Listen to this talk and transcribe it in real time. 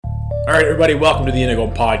All right, everybody, welcome to the Indigo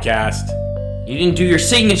Podcast. You didn't do your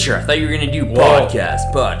signature. I thought you were going to do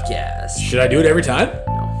podcast. Should I do it every time?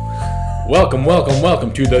 No. Welcome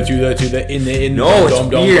to the in No, it's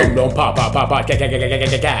weird. Pop.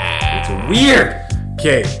 It's weird.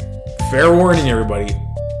 Okay, fair warning, everybody.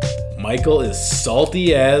 Michael is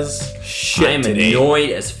salty as shit I am today. annoyed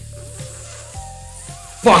as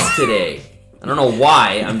fuck today. I don't know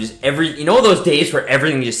why. I'm just those days where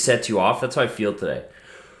everything just sets you off? That's how I feel today.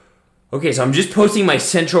 Okay, so I'm just posting my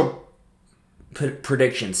central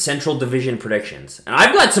division predictions. And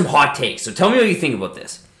I've got some hot takes, so tell me what you think about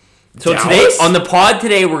this. So Dallas? today, on the pod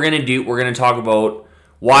today, we're gonna talk about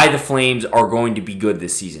why the Flames are going to be good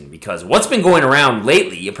this season. Because what's been going around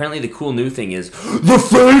lately, apparently the cool new thing is, the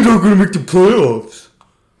Flames are gonna make the playoffs.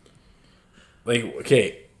 Like,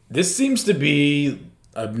 okay, this seems to be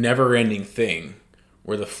a never-ending thing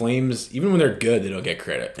where the Flames, even when they're good, they don't get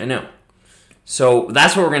credit. I know. So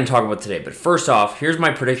that's what we're going to talk about today. But first off, here's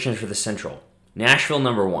my predictions for the Central. Nashville,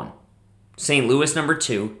 number 1. St. Louis, number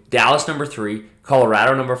 2. Dallas, number 3.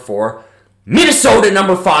 Colorado, number 4. Minnesota,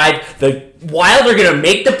 number 5. The Wild are going to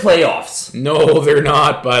make the playoffs. No, they're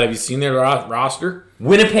not, but have you seen their roster?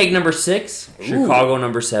 Winnipeg, number 6. Chicago,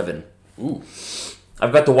 number 7. Ooh.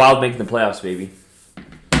 I've got the Wild making the playoffs, baby.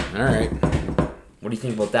 All right. What do you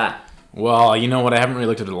think about that? Well, you know what? I haven't really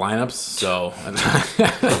looked at the lineups, so...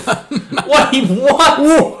 What?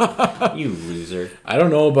 You loser. I don't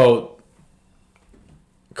know about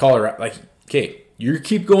Colorado. Like, okay, you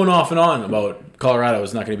keep going off and on about Colorado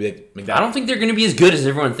is not going to be like that. I don't think they're going to be as good as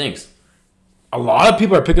everyone thinks. A lot of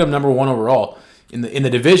people are picking up number 1 overall in the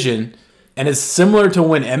division, and it's similar to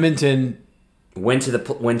when Edmonton went to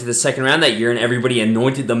the second round that year, and everybody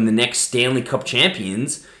anointed them the next Stanley Cup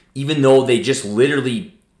champions, even though they just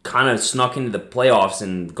literally kind of snuck into the playoffs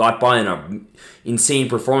and got by in an insane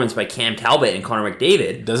performance by Cam Talbot and Connor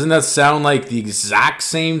McDavid. Doesn't that sound like the exact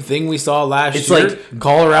same thing we saw last It's year? like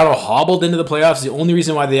Colorado hobbled into the playoffs. The only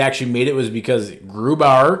reason why they actually made it was because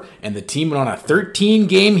Grubauer and the team went on a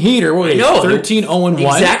 13-game heater. What was 13-0-1.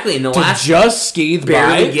 Exactly. In the last just scathe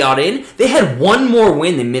barely by. got in. They had one more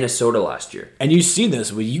win than Minnesota last year. And you've seen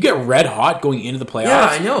this. When you get red hot going into the playoffs, Yeah,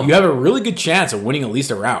 I know. You have a really good chance of winning at least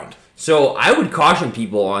a round. So I would caution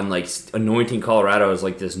people on like anointing Colorado as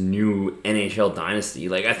like this new NHL dynasty.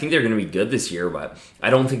 Like I think they're going to be good this year, but I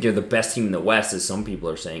don't think they're the best team in the West, as some people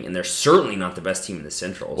are saying, and they're certainly not the best team in the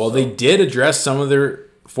Central. Well, they did address some of their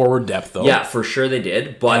forward depth, though. Yeah, for sure they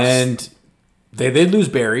did. But and they did lose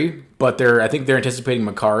Barry, but I think they're anticipating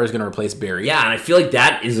Makar is going to replace Barry. Yeah, and I feel like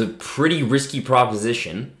that is a pretty risky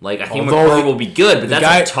proposition. Like I think Although Makar will be good, but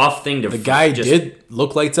that's a tough thing to. The guy did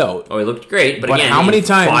look lights out. Oh, he looked great, but again, how many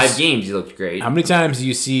times? 5 games he looked great. How many times do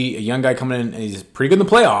you see a young guy coming in and he's pretty good in the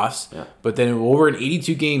playoffs, but then over an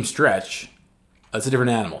 82-game stretch, that's a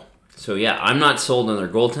different animal. So yeah, I'm not sold on their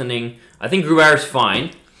goaltending. I think Grubauer's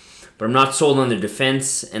fine, but I'm not sold on their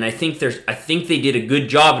defense. And I think they did a good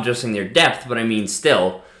job adjusting their depth, but I mean,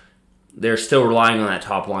 still, they're still relying on that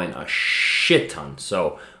top line a shit ton.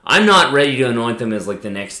 So I'm not ready to anoint them as like the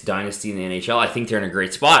next dynasty in the NHL. I think they're in a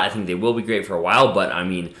great spot. I think they will be great for a while, but I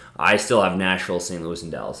mean, I still have Nashville, St. Louis,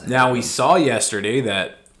 and Dallas. Now, we saw yesterday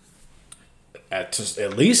that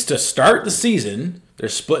at least to start the season, they're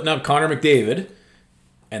splitting up Connor McDavid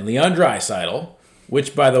and Leon Draisaitl,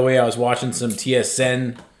 which, by the way, I was watching some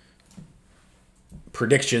TSN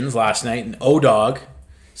predictions last night, and O-Dog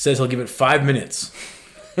says he'll give it 5 minutes.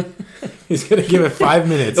 He's going to give it 5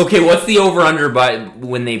 minutes. Okay, what's the over-under by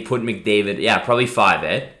when they put McDavid? Yeah, probably 5,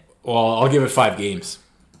 eh? Well, I'll give it 5 games.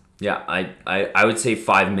 Yeah, I would say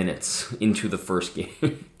 5 minutes into the first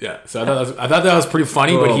game. Yeah, so I thought that was pretty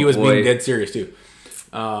funny, but he was being dead serious too.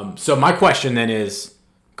 So my question then is,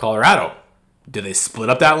 Colorado, do they split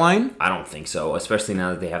up that line? I don't think so, especially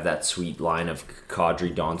now that they have that sweet line of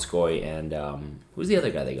Kadri, Donskoy, and who's the other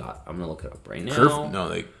guy they got? I'm going to look it up right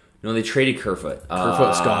now. No, they traded Kerfoot.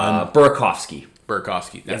 Kerfoot's gone. Burakovsky.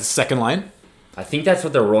 That's the second line? I think that's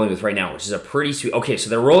what they're rolling with right now, which is a pretty sweet... Okay,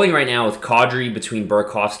 so they're rolling right now with Kadri between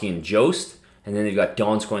Burakovsky and Jost, and then they've got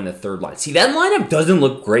Donskoy in the third line. See, that lineup doesn't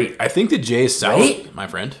look great. I think the J is silent, my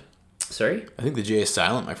friend. Sorry? I think the J is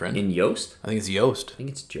silent, my friend. In Yost? I think it's Yost. I think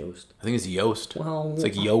it's Jost. I think it's Yost. Well... It's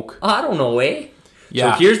like Yoke. I don't know, eh?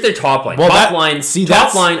 Yeah. So here's their top line. Well, top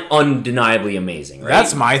line undeniably amazing, right?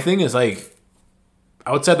 That's my thing, is like,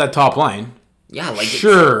 outside that top line... Yeah, like...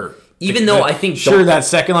 Sure... Even though I think that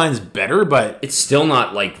second line is better, but it's still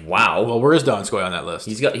not like wow. Well, where is Donskoy on that list?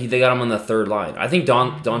 They got him on the third line. I think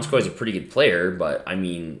Donskoy is a pretty good player, but I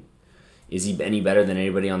mean, Is he any better than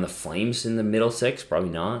anybody on the Flames in the middle six? Probably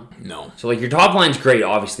not. No. So, like, your top line's great,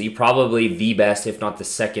 obviously. Probably the best, if not the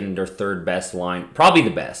second or third best line. Probably the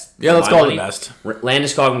best. Yeah, let's call it the best.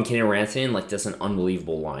 Landeskog and Kenny Rantanen, like, that's an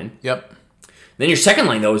unbelievable line. Yep. Then your second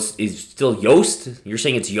line, though, is still Yost. You're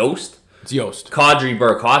saying it's Yost? It's Yost. Kadri,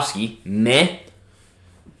 Burakovsky. Meh.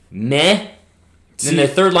 Then the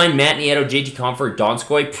third line, Matt Nieto, JT Compher,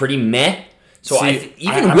 Donskoy, pretty meh. So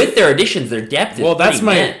even with their additions, their depth is that's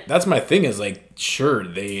meh. That's my thing is, like, sure,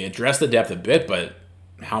 they address the depth a bit, but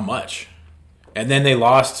how much? And then they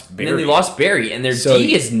lost Barrie. And their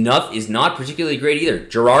D is not particularly great either.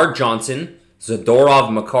 Gerard Johnson,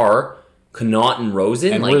 Zadorov, Makar, Connaught, and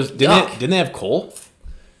Rosen. And like, didn't they have Cole?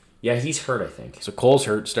 Yeah, he's hurt, I think. So Cole's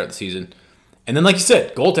hurt to start the season. And then, like you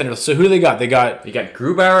said, goaltender. So who do they got? They got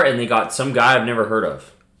Grubauer, and they got some guy I've never heard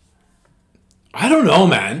of. I don't know,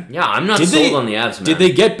 man. Yeah, I'm not sold on the Avs, man. Did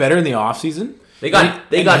they get better in the offseason? They got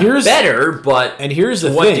better, but here's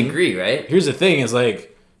to what degree, right? Here's the thing: is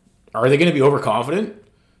like, are they going to be overconfident?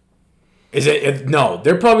 No,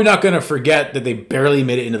 they're probably not going to forget that they barely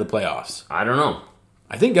made it into the playoffs. I don't know.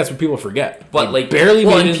 I think that's what people forget. But they barely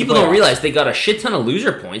made it into people the playoffs. don't realize they got a shit ton of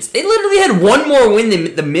loser points. They literally had one more win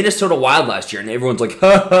than the Minnesota Wild last year, and everyone's like,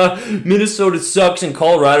 "Ha ha, Minnesota sucks and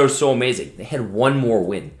Colorado's so amazing." They had one more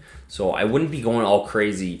win, so I wouldn't be going all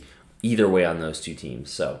crazy either way on those two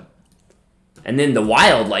teams. So, and then the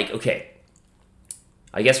Wild, like, okay,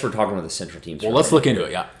 I guess we're talking about the Central teams. Well, let's look into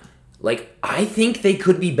it. Yeah, like, I think they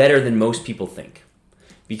could be better than most people think,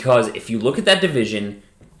 because if you look at that division,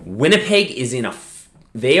 Winnipeg is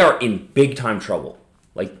they are in big time trouble.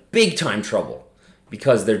 Like, big time trouble.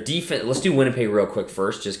 Because their defense... Let's do Winnipeg real quick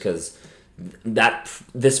first, just because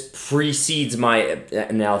this precedes my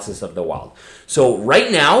analysis of the Wild. So,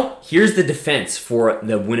 right now, here's the defense for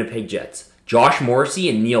the Winnipeg Jets. Josh Morrissey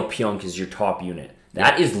and Neil Pionk is your top unit.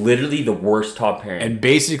 That is literally the worst top pairing. And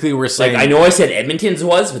basically we're saying... Like, I know I said Edmonton's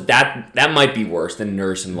was, but that might be worse than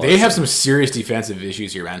Nurse and Larson. They have some serious defensive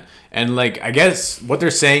issues here, man. And, like, I guess what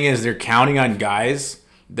they're saying is they're counting on guys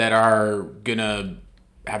that are going to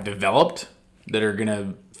have developed, that are going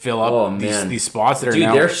to fill up these spots that are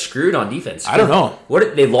now... Dude, they're screwed on defense. I don't know.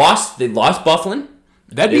 They lost Bufflin.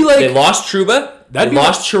 That'd be like... They lost Trouba. They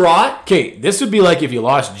lost Chirot. Okay, this would be like if you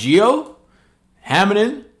lost Gio,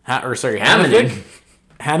 Hamonic,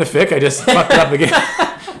 Hanifik, I just fucked it up again.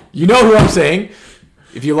 You know who I'm saying.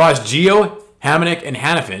 If you lost Gio, Hamonic, and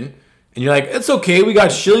Hanifin, and you're like, it's okay, we got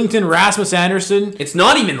Shillington, Rasmus Anderson. It's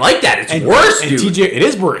not even like that. It's worse, dude. TJ, it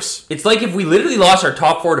is worse. It's like if we literally lost our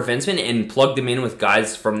top four defensemen and plugged them in with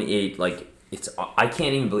guys from the eight. Like, I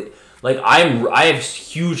can't even believe. Like, I have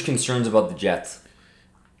huge concerns about the Jets.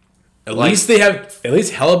 At least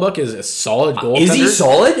Hellebuck is a solid goaltender. Is he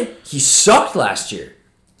solid? He sucked last year.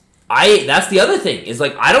 That's the other thing, is,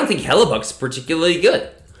 like, I don't think Hellebuck's particularly good.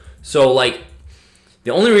 So, like,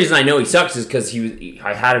 the only reason I know he sucks is because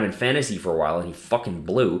I had him in fantasy for a while and he fucking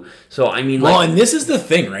blew. So, I mean, like... Well, and this is the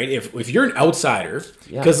thing, right? If you're an outsider...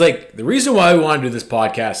 Because, like, the reason why we want to do this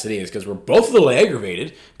podcast today is because we're both a little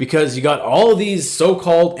aggravated because you got all of these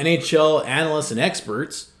so-called NHL analysts and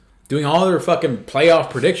experts doing all their fucking playoff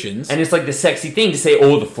predictions. And it's like the sexy thing to say,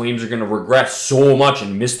 oh, the Flames are going to regress so much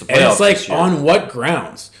and miss the playoffs. And it's like, on what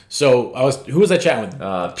grounds? So, who was I chatting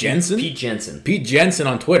with? Jensen? Pete Jensen. Pete Jensen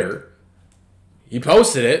on Twitter. He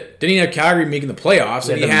posted it. Didn't he have Calgary making the playoffs?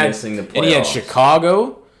 And he had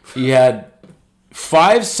Chicago. He had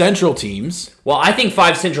 5 Central teams. Well, I think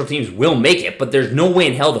 5 Central teams will make it, but there's no way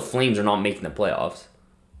in hell the Flames are not making the playoffs.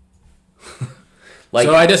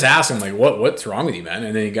 So I just asked him, like, what's wrong with you, man?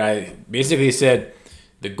 And then the guy basically said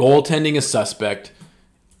the goaltending is suspect,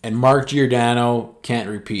 and Mark Giordano can't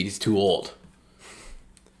repeat. He's too old.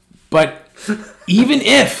 But even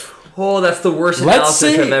if... Oh, that's the worst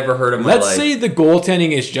analysis I've ever heard in my life. Let's say the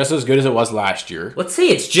goaltending is just as good as it was last year. Let's say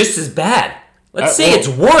it's just as bad. Let's say it's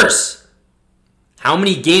worse. How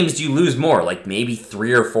many games do you lose more? Like, maybe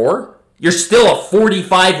 3 or 4? You're still a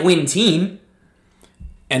 45-win team.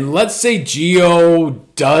 And let's say Gio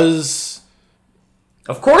does...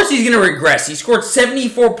 Of course he's going to regress. He scored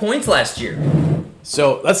 74 points last year.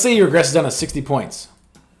 So, let's say he regresses down to 60 points.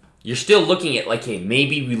 You're still looking at, like, hey,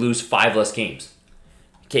 maybe we lose 5 less games.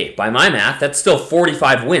 Okay, by my math, that's still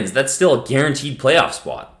 45 wins. That's still a guaranteed playoff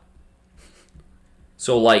spot.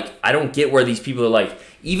 So, like, I don't get where these people are like,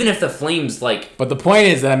 even if the Flames, like... But the point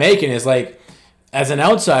is that I'm making is, like, as an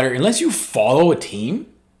outsider, unless you follow a team,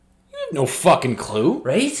 you have no fucking clue.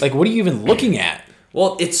 Right? Like, what are you even looking at?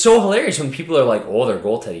 Well, it's so hilarious when people are like, oh, they're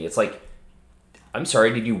goaltending. It's like, I'm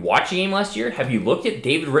sorry, did you watch a game last year? Have you looked at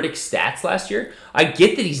David Riddick's stats last year? I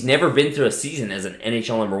get that he's never been through a season as an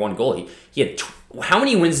NHL number one goalie. He had how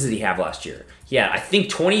many wins did he have last year? He had, I think,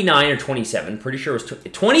 29 or 27. Pretty sure it was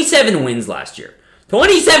 27 wins last year.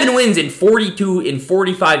 27 wins in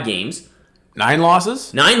 45 games. 9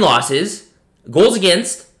 losses? 9 losses. Goals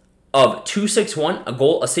against of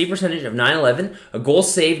 2.61, a save percentage of 9.11, a goal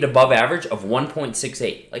saved above average of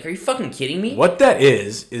 1.68. Like, are you fucking kidding me? What that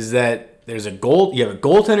is that there's a goal. You have a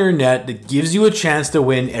goaltender in net that gives you a chance to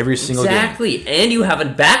win every single game. Exactly, and you have a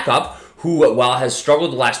backup who, while has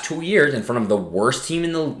struggled the last 2 years in front of the worst team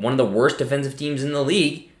one of the worst defensive teams in the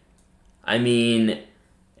league. I mean,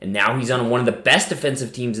 and now he's on one of the best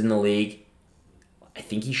defensive teams in the league. I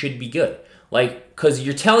think he should be good. Like, because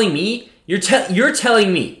you're telling me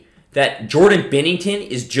that Jordan Binnington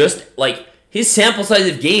is just, like, his sample size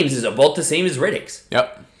of games is about the same as Riddick's.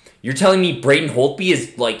 Yep. You're telling me Braden Holtby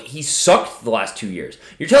is, like, he sucked the last 2 years.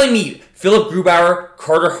 You're telling me Philip Grubauer,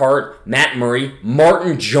 Carter Hart, Matt Murray,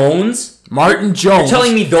 Martin Jones. You're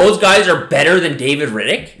telling me those guys are better than David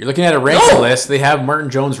Riddick? You're looking at a ranking list. They have Martin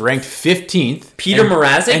Jones ranked 15th. Peter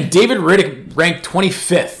Mrazek? And David Riddick ranked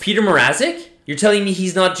 25th. Peter Mrazek? You're telling me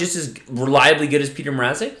he's not just as reliably good as Peter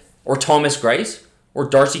Mrazek? Or Thomas Greiss? Or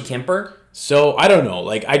Darcy Kemper? So, I don't know.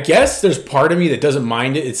 Like, I guess there's part of me that doesn't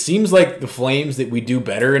mind it. It seems like the Flames that we do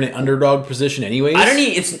better in an underdog position anyways.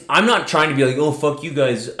 I'm not trying to be like, oh, fuck you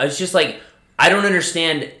guys. It's just like, I don't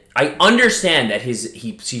understand. I understand that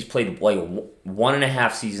he's played like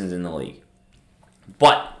 1.5 seasons in the league.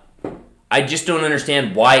 But I just don't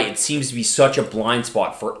understand why it seems to be such a blind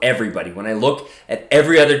spot for everybody. When I look at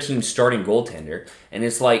every other team's starting goaltender, and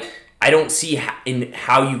it's like, I don't see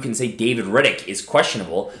how you can say David Riddick is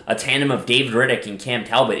questionable. A tandem of David Riddick and Cam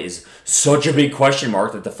Talbot is such a big question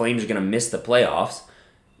mark that the Flames are going to miss the playoffs.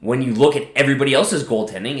 When you look at everybody else's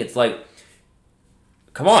goaltending, it's like,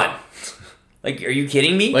 come on. Like, are you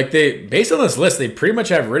kidding me? Like, based on this list, they pretty much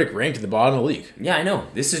have Riddick ranked at the bottom of the league. Yeah, I know.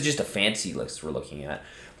 This is just a fancy list we're looking at.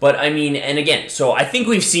 But, I mean, and again, so I think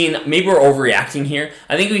we've seen, maybe we're overreacting here.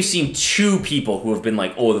 I think we've seen 2 people who have been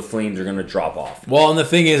like, oh, the Flames are going to drop off. Well, and the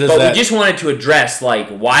thing is but that... we just wanted to address, like,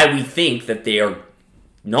 why we think that they are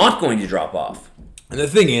not going to drop off. And the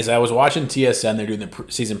thing is, I was watching TSN, they're doing the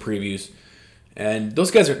season previews, and those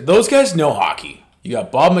guys know hockey. You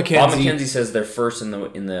got Bob McKenzie. Bob McKenzie says they're first in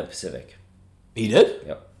the Pacific. He did?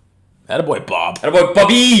 Yep. Attaboy, Bob. Attaboy,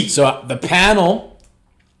 Bobby! So the panel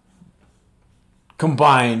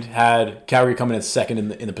combined had Calgary coming in second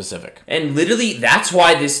in the Pacific. And literally, that's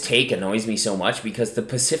why this take annoys me so much, because the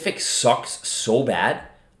Pacific sucks so bad.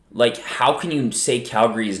 Like, how can you say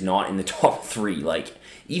Calgary is not in the top 3? Like,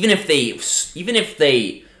 even if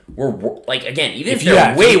they were, like, again, even if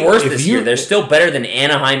they're way worse this year, they're still better than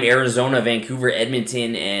Anaheim, Arizona, Vancouver,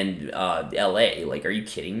 Edmonton, and LA. Like, are you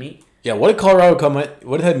kidding me? Yeah, what did Colorado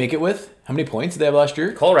what did they make it with? How many points did they have last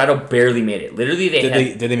year? Colorado barely made it. Literally,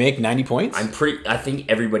 did they make 90 points? I think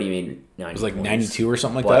everybody made 90 It was like points. 92 or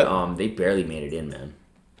something like that? They barely made it in, man.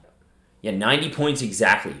 Yeah, 90 points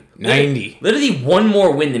exactly. 90. Literally one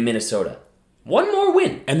more win than Minnesota. One more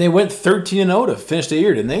win. And they went 13-0 to finish the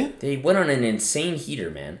year, didn't they? They went on an insane heater,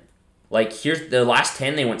 man. Like, here's the last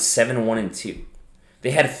 10, they went 7-1-2.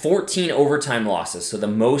 They had 14 overtime losses, so the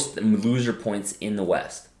most loser points in the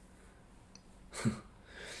West.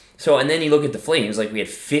 So, and then you look at the Flames, like, we had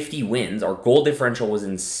 50 wins. Our goal differential was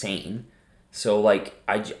insane. So, like,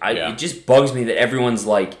 it just bugs me that everyone's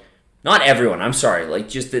like, not everyone, I'm sorry, like,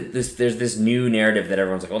 just that there's this new narrative that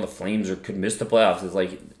everyone's like, oh, the Flames could miss the playoffs. It's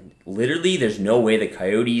like, literally, there's no way the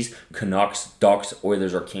Coyotes, Canucks, Ducks,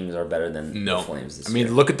 Oilers, or Kings are better than the Flames this year.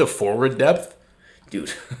 Look at the forward depth.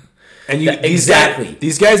 Dude. And exactly.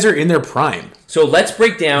 These guys are in their prime. So, let's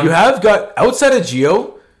break down. You have got, outside of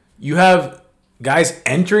Gio, you have guys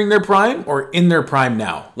entering their prime or in their prime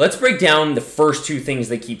now. Let's break down the first 2 things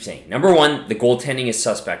they keep saying. Number 1, the goaltending is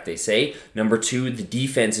suspect, they say. Number 2, the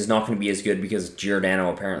defense is not going to be as good because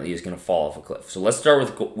Giordano apparently is going to fall off a cliff. So let's start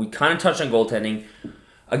with, we kind of touched on goaltending.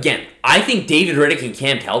 Again, I think David Riddick and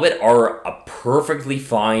Cam Talbot are a perfectly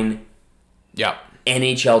fine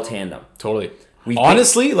NHL tandem. Totally.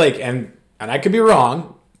 Honestly, and I could be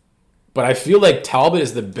wrong, but I feel like Talbot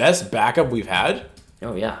is the best backup we've had.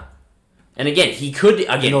 Oh, yeah. And again, he could...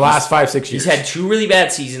 in the last 5-6 years. He's had 2 really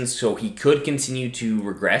bad seasons, so he could continue to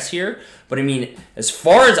regress here. But, I mean, as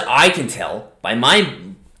far as I can tell, by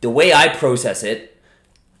the way I process it,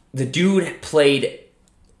 the dude played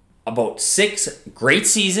about 6 great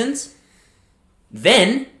seasons,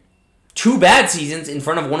 then 2 bad seasons in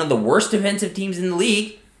front of one of the worst defensive teams in the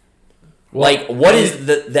league. Like, what is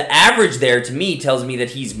the average there to me tells me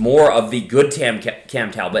that he's more of the good Cam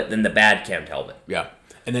Talbot than the bad Cam Talbot. Yeah.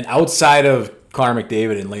 And then outside of Connor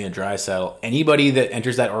McDavid and Leon Draisaitl, anybody that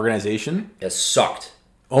enters that organization has sucked.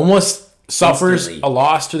 Almost suffers Instantly. a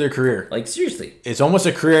loss to their career. Like, seriously. It's almost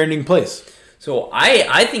a career-ending place. So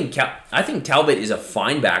I think Talbot is a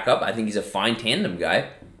fine backup. I think he's a fine tandem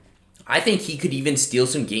guy. I think he could even steal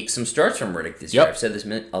some starts from Rittich this year. I've said this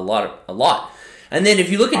a lot. And then if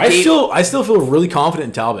you look at I still feel really confident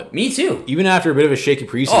in Talbot. Me too. Even after a bit of a shaky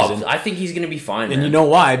preseason. Oh, I think he's going to be fine. And you know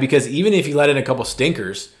why? Because even if he let in a couple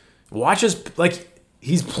stinkers, watch us, like,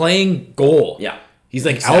 he's playing goal. Yeah. He's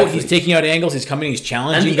like out, he's taking out angles, he's coming, he's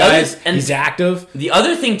challenging guys, he's active. The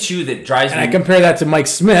other thing too that drives me, I compare that to Mike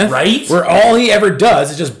Smith, right? Where all he ever does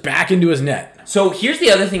is just back into his net. So here's the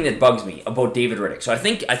other thing that bugs me about David Rittich. So I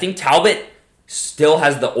think Talbot still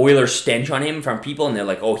has the Oilers stench on him from people, and they're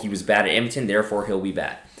like, oh, he was bad at Edmonton, therefore he'll be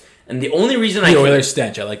bad. And the only reason Oilers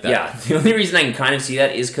stench, I like that. Yeah, the only reason I can kind of see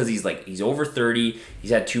that is because he's over 30,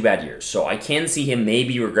 he's had 2 bad years, so I can see him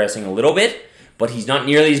maybe regressing a little bit. But he's not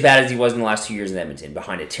nearly as bad as he was in the last 2 years in Edmonton,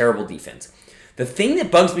 behind a terrible defense. The thing that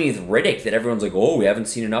bugs me with Rittich, that everyone's like, oh, we haven't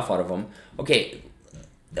seen enough out of him. Okay,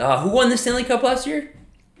 who won the Stanley Cup last year?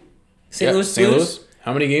 St. Louis Blues?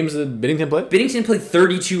 How many games did Binnington play? Binnington played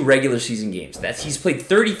 32 regular season games. He's played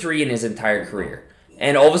 33 in his entire career.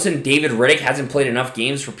 And all of a sudden, David Rittich hasn't played enough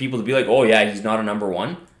games for people to be like, oh, yeah, he's not a number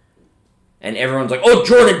one. And everyone's like, oh,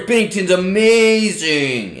 Jordan Binnington's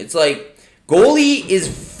amazing. It's like, goalie is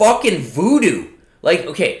fucking voodoo. Like,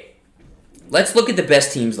 okay, let's look at the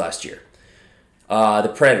best teams last year.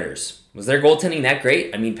 The Predators. Was their goaltending that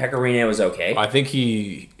great? I mean, Pekka Rinne was okay. I think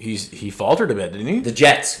he faltered a bit, didn't he? The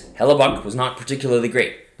Jets. Hellebuck was not particularly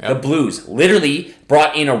great. Yep. The Blues literally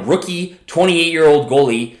brought in a rookie 28-year-old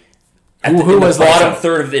goalie at who the was bottom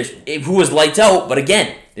third of this, who was lights out, but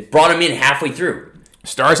again, they brought him in halfway through.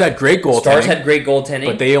 Stars had great goaltending.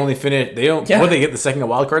 But they only finished. What did they get, the second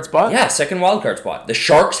wildcard spot? Yeah, second wildcard spot. The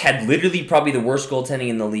Sharks had literally probably the worst goaltending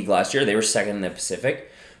in the league last year. They were second in the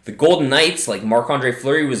Pacific. The Golden Knights, like Marc-Andre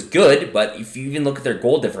Fleury, was good, but if you even look at their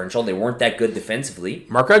goal differential, they weren't that good defensively.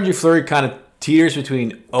 Marc-Andre Fleury kind of teeters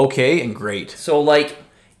between okay and great. So, like,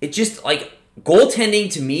 it just, like, goaltending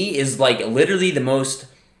to me is, like, literally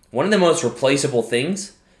one of the most replaceable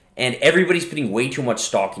things, and everybody's putting way too much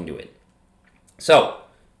stock into it. So,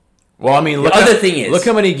 well, I mean, look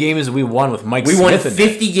how many games we won with Mike Smith. We won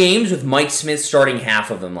 50 games with Mike Smith starting half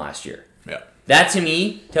of them last year. Yeah. That, to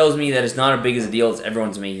me, tells me that it's not as big as a deal as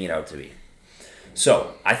everyone's making it out to be.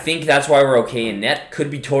 So, I think that's why we're okay in net. Could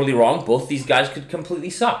be totally wrong. Both these guys could completely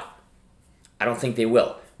suck. I don't think they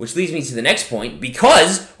will. Which leads me to the next point,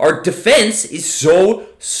 because our defense is so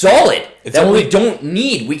solid we don't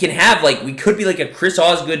need. We can have, like, we could be like a Chris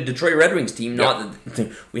Osgood Detroit Red Wings team. Not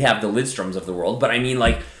that we have the Lidstroms of the world, but I mean,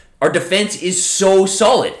 like, our defense is so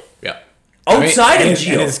solid. Yeah. Outside of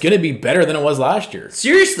Gio. And it's going to be better than it was last year.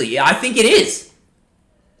 Seriously, I think it is.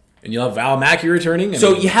 And you'll have Val Mackey returning.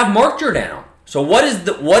 So you have Mark Giordano. So what is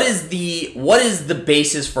the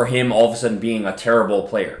basis for him all of a sudden being a terrible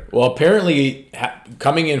player? Well, apparently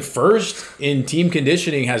coming in first in team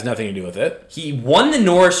conditioning has nothing to do with it. He won the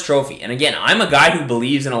Norris Trophy. And again, I'm a guy who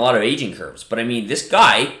believes in a lot of aging curves. But I mean, this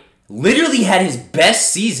guy literally had his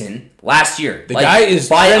best season last year. The guy is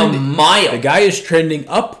by a mile. The guy is trending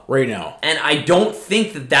up right now. And I don't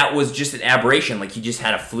think that was just an aberration. Like, he just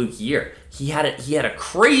had a fluke year. He had a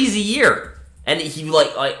crazy year. And he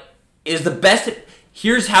like is the best.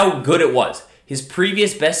 Here's how good it was. His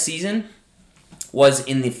previous best season was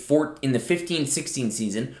in the 15-16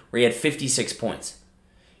 season, where he had 56 points.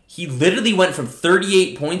 He literally went from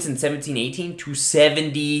 38 points in 17-18 to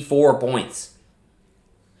 74 points.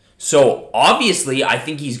 So obviously, I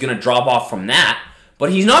think he's going to drop off from that,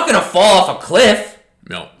 but he's not going to fall off a cliff.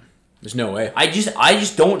 No. There's no way. I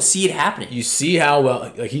just don't see it happening. You see how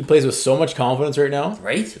well, like, he plays with so much confidence right now,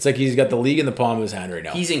 right? It's like he's got the league in the palm of his hand right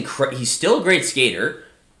now. He's still a great skater,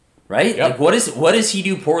 right? Yep. Like, what does he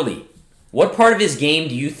do poorly? What part of his game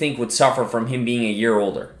do you think would suffer from him being a year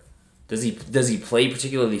older? Does he play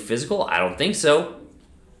particularly physical? I don't think so.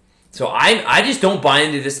 So I just don't buy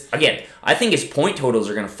into this. Again, I think his point totals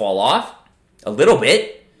are going to fall off a little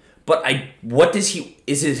bit. But is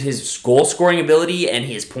it his goal scoring ability and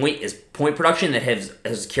his point production that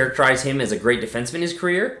has characterized him as a great defenseman in his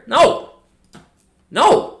career? No.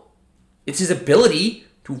 It's his ability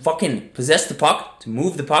to fucking possess the puck, to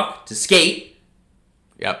move the puck, to skate.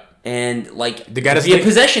 Be a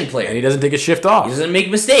possession player. And he doesn't take a shift off. He doesn't make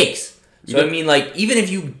mistakes. So I mean, like, even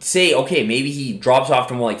if you say, okay, maybe he drops off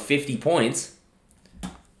to more like 50 points,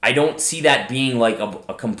 I don't see that being like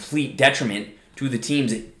a complete detriment to the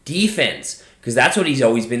team's defense. Because that's what he's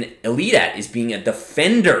always been elite at, is being a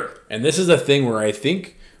defender. And this is the thing where I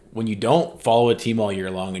think when you don't follow a team all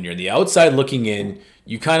year long and you're the outside looking in,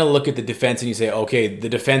 you kind of look at the defense and you say, okay, the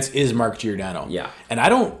defense is Mark Giordano. Yeah. And I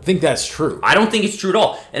don't think that's true. I don't think it's true at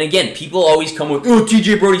all. And again, people always come with, oh,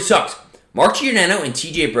 TJ Brody sucks. Mark Giordano and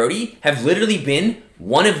TJ Brody have literally been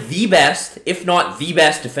one of the best, if not the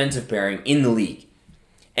best, defensive pairing in the league.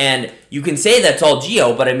 And you can say that's all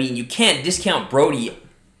Gio, but I mean, you can't discount Brody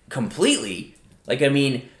completely. Like, I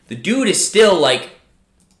mean, the dude is still like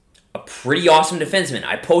a pretty awesome defenseman.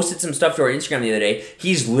 I posted some stuff to our Instagram the other day.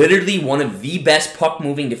 He's literally one of the best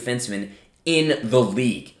puck-moving defensemen in the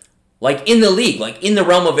league. Like, in the league. Like, in the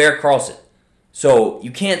realm of Erik Karlsson. So,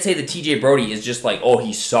 you can't say that TJ Brody is just like, oh,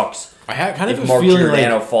 he sucks. I kind of if Mark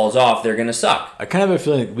Giordano falls off, they're going to suck. I kind of have a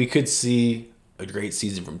feeling we could see a great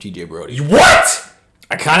season from TJ Brody. What?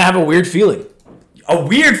 I kind of have a weird feeling. A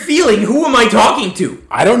weird feeling? Who am I talking to?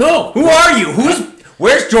 I don't know. Who are you?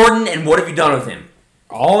 Where's Jordan and what have you done with him?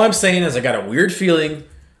 All I'm saying is I got a weird feeling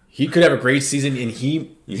he could have a great season, and he's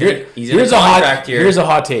in a contract here. Here's a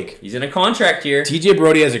hot take. He's in a contract here. TJ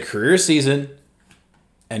Brody has a career season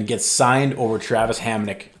and gets signed over Travis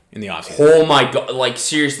Hamonic in the offseason. Oh my God. Like,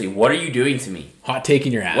 seriously, what are you doing to me? Hot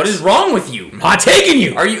taking your ass. What is wrong with you? I'm hot taking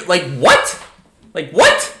you. Are you, like, what? Like,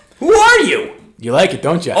 what? Who are you? You like it,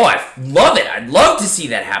 don't you? Oh, I love it. I'd love to see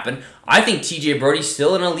that happen. I think TJ Brody's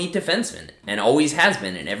still an elite defenseman and always has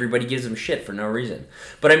been, and everybody gives him shit for no reason.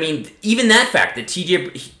 But I mean, even that fact that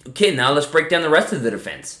TJ... Okay, now let's break down the rest of the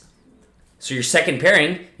defense. So your second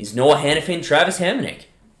pairing is Noah Hanifin, Travis Hamonic.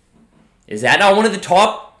 Is that not one of the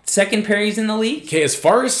top second pairings in the league? Okay, as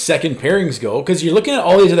far as second pairings go, because you're looking at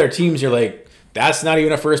all these other teams, you're like, that's not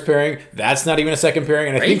even a first pairing. That's not even a second pairing.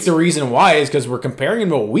 And I think the reason why is because we're comparing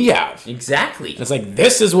what we have. Exactly. And it's like,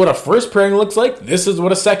 this is what a first pairing looks like. This is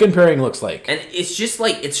what a second pairing looks like. And it's just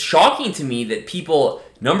like, it's shocking to me that people,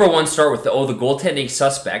 number one, start with the goaltending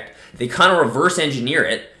suspect. They kind of reverse engineer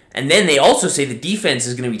it. And then they also say the defense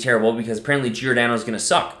is going to be terrible because apparently Giordano is going to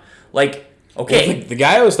suck. Like, okay. Well, the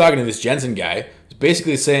guy I was talking to, this Jensen guy, is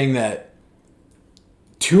basically saying that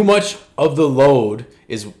too much of the load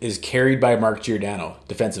is carried by Mark Giordano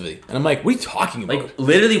defensively. And I'm like, what are you talking about? Like,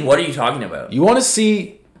 literally, what are you talking about? You want to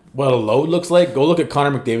see what a load looks like? Go look at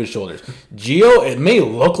Connor McDavid's shoulders. Gio, it may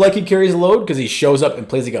look like he carries a load because he shows up and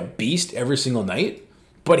plays like a beast every single night,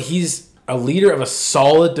 but he's a leader of a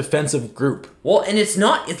solid defensive group. Well, and it's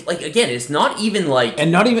not even like...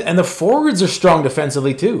 And the forwards are strong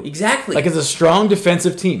defensively too. Exactly. Like, it's a strong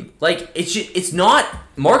defensive team. Like, it's not...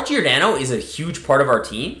 Mark Giordano is a huge part of our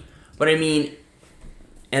team, but I mean...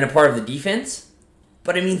 And a part of the defense.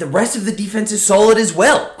 But I mean, the rest of the defense is solid as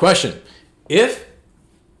well. Question. If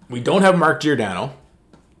we don't have Mark Giordano,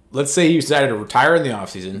 let's say he decided to retire in the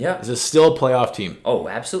offseason, is this still a playoff team? Oh,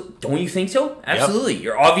 absolutely. Don't you think so? Absolutely. Yep.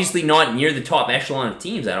 You're obviously not near the top echelon of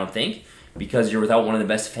teams, I don't think, because you're without one of the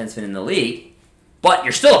best defensemen in the league. But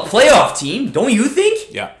you're still a playoff team, don't you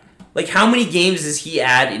think? Yeah. Like, how many games does he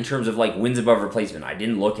add in terms of, like, wins above replacement? I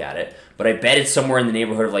didn't look at it, but I bet it's somewhere in the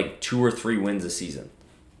neighborhood of, like, 2 or 3 wins a season.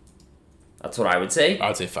 That's what I would say. I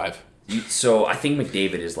would say 5. So I think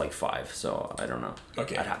McDavid is like 5. So I don't know.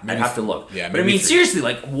 Okay, I'd have to look. Yeah, but I mean, 3. seriously,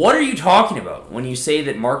 like, what are you talking about when you say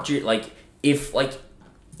that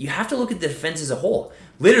you have to look at the defense as a whole.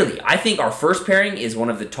 Literally, I think our first pairing is one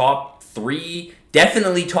of the top 3,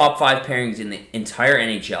 definitely top 5 pairings in the entire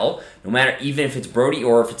NHL. No matter, even if it's Brody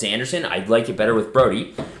or if it's Anderson, I'd like it better with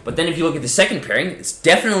Brody. But then if you look at the second pairing, it's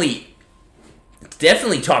definitely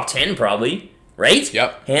top 10 probably. Right?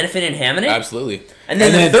 Yep. Hanifin and Hamonic? Absolutely. And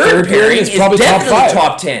then the third pairing is probably definitely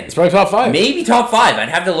top 10. It's probably top 5. Maybe top 5. I'd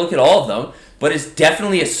have to look at all of them. But it's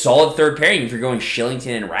definitely a solid third pairing if you're going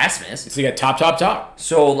Shillington and Rasmus. So you got top.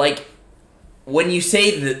 So, like, when you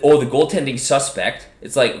say the goaltending suspect,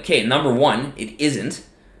 it's like, okay, number 1, it isn't.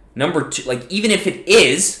 Number 2, like, even if it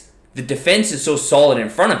is, the defense is so solid in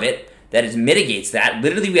front of it that it mitigates that.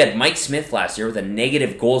 Literally, we had Mike Smith last year with a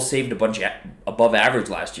negative goal saved above average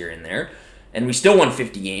last year in there. And we still won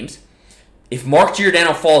 50 games. If Mark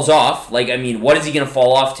Giordano falls off, like, I mean, what is he going to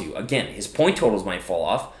fall off to? Again, his point totals might fall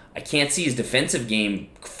off. I can't see his defensive game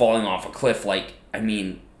falling off a cliff. Like, I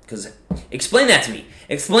mean, because... Explain that to me.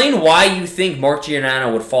 Explain why you think Mark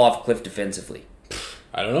Giordano would fall off a cliff defensively.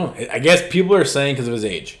 I don't know. I guess people are saying because of his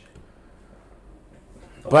age.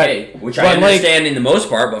 Okay, which I understand in the most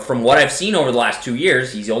part, but from what I've seen over the last 2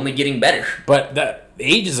 years, he's only getting better. But that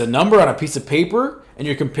age is a number on a piece of paper, and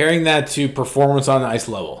you're comparing that to performance on the ice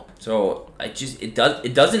level. So it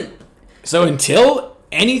doesn't. So until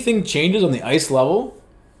anything changes on the ice level,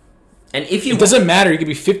 And if you It doesn't matter. You could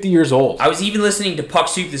be 50 years old. I was even listening to Puck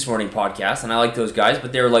Soup this morning podcast, and I like those guys,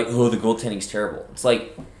 but they were like, "Oh, the goaltending's terrible." It's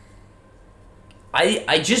like,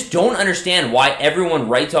 I just don't understand why everyone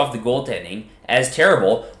writes off the goaltending as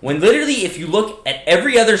terrible when literally, if you look at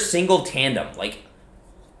every other single tandem, like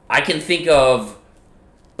I can think of,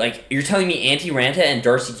 like you're telling me Antti Ranta and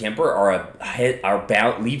Darcy Kemper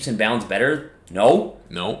are leaps and bounds better? No.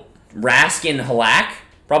 Rask and Halak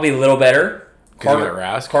probably a little better.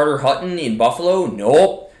 Carter Hutton in Buffalo?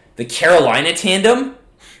 Nope. The Carolina tandem?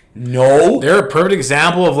 No. They're a perfect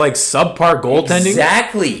example of like subpar goaltending.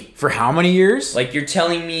 Exactly. For how many years? Like you're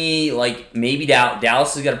telling me like maybe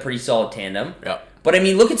Dallas has got a pretty solid tandem. Yeah. But I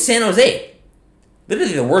mean, look at San Jose.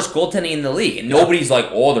 Literally the worst goaltending in the league. And nobody's like,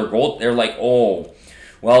 oh, they're like, oh,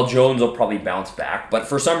 well, Jones will probably bounce back. But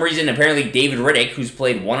for some reason, apparently David Riddick, who's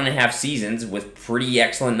played 1.5 seasons with pretty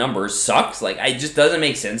excellent numbers, sucks. Like, it just doesn't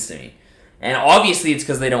make sense to me. And obviously it's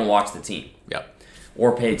because they don't watch the team. Yep.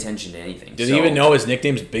 Or pay attention to anything. Does he even know his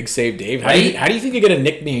nickname's Big Save Dave? How do you think you get a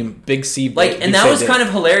nickname Big C? Like, Big and that Save was Dave? kind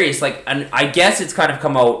of hilarious. Like, and I guess it's kind of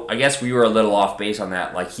come out. I guess we were a little off base on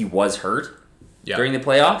that. Like, he was hurt during the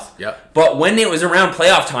playoffs. Yeah. But when it was around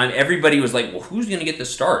playoff time, everybody was like, "Well, who's gonna get the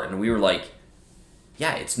start?" And we were like,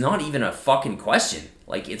 "Yeah, it's not even a fucking question.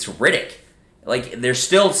 Like, it's Riddick. Like, there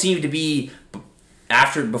still seemed to be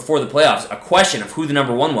before the playoffs a question of who the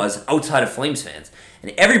number one was outside of Flames fans."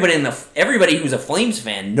 And everybody who's a Flames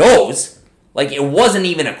fan knows, like, it wasn't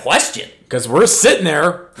even a question. Because we're sitting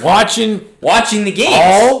there watching the games.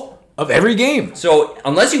 All of every game. So,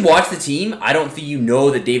 unless you watch the team, I don't think you know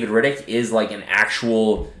that David Riddick is, like, an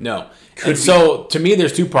actual... No. And so, to me,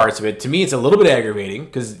 there's two parts of it. To me, it's a little bit aggravating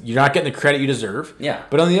because you're not getting the credit you deserve. Yeah.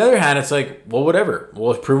 But on the other hand, it's like, well, whatever.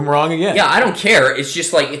 We'll prove them wrong again. Yeah, I don't care. It's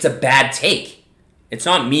just, like, it's a bad take. It's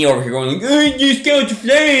not me over here going, like, you scout the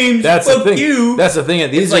Flames. That's Fuck the thing. you. That's the thing.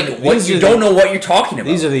 It's like, you don't know what you're talking about.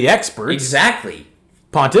 These are the experts. Exactly.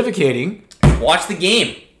 Pontificating. Watch the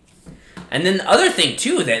game. And then the other thing,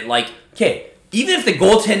 too, that, like, okay, even if the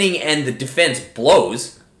goaltending and the defense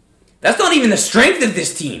blows, that's not even the strength of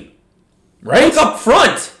this team. Right? Look up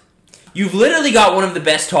front. You've literally got one of the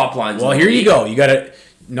best top lines. Well, in the here league. you go. You got to...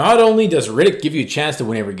 Not only does Riddick give you a chance to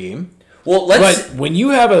win every game... Well, but when you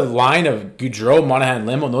have a line of Gaudreau, Monahan,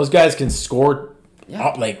 Limo, and those guys can score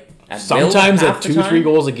sometimes at 2-3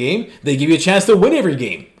 goals a game, they give you a chance to win every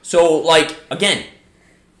game. So, like, again,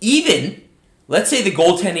 even, let's say the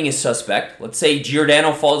goaltending is suspect. Let's say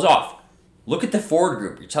Giordano falls off. Look at the forward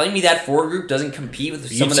group. You're telling me that forward group doesn't compete with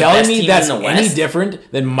some of the best teams in the West? You're telling me that's any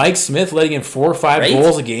different than Mike Smith letting in 4 or 5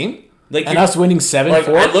 goals a game? Like, and us winning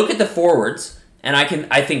 7-4? I look at the forwards, and I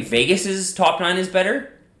think Vegas' top 9 is better.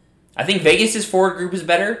 I think Vegas' forward group is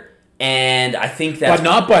better, and I think that's... But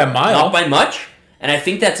not by a mile. Not by much, and I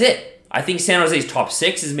think that's it. I think San Jose's top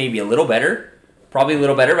 6 is maybe a little better, probably a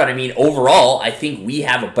little better, but I mean, overall, I think we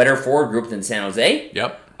have a better forward group than San Jose.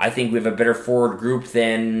 Yep. I think we have a better forward group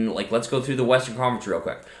than, like, let's go through the Western Conference real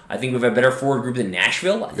quick. I think we have a better forward group than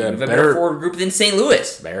Nashville. I think we have a better forward group than St.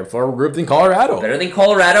 Louis. Better forward group than Colorado. Better than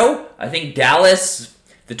Colorado. I think Dallas,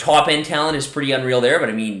 the top-end talent is pretty unreal there, but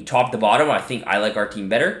I mean, top to bottom, I think I like our team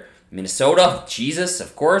better. Minnesota, Jesus,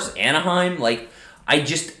 of course, Anaheim. Like, I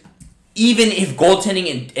just, even if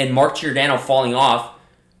goaltending and Mark Giordano falling off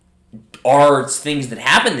are things that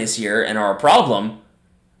happen this year and are a problem,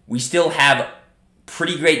 we still have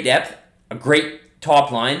pretty great depth, a great top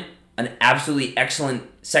line, an absolutely excellent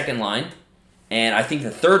second line, and I think the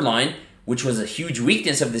third line, which was a huge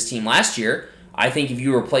weakness of this team last year, I think if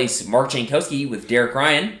you replace Mark Jankowski with Derek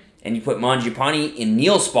Ryan and you put Mangiapane in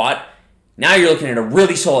Neal's spot, now you're looking at a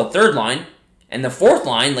really solid third line. And the fourth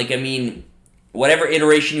line, like, I mean, whatever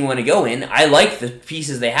iteration you want to go in, I like the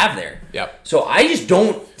pieces they have there. Yep. So I just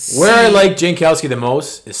don't see... Where I like Jankowski the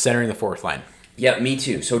most is centering the fourth line. Yeah, me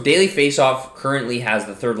too. So Daily Faceoff currently has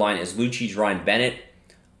the third line as Lucic, Ryan, Bennett.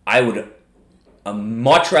 I would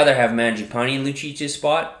much rather have Mangiapane in Lucic's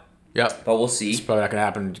spot. Yep. But we'll see. It's probably not going to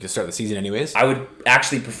happen to start the season anyways. I would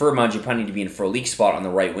actually prefer Mangiapane to be in Frolik's spot on the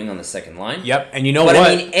right wing on the second line. Yep, and you know what? But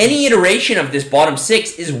I mean, any iteration of this bottom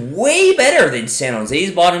 6 is way better than San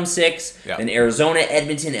Jose's bottom 6, than Arizona,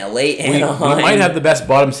 Edmonton, LA, Anaheim. We might have the best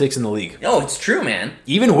bottom 6 in the league. No, it's true, man.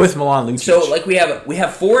 Even with Milan Lucic. So, like, we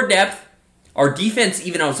have forward depth. Our defense,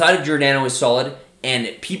 even outside of Giordano, is solid. And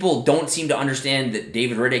people don't seem to understand that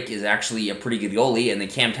David Riddick is actually a pretty good goalie and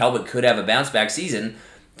that Cam Talbot could have a bounce-back season.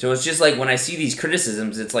 So it's just like when I see these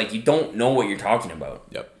criticisms, it's like you don't know what you're talking about.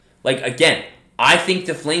 Yep. Like, again, I think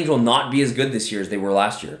the Flames will not be as good this year as they were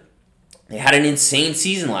last year. They had an insane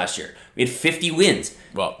season last year. We had 50 wins.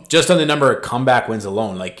 Well, just on the number of comeback wins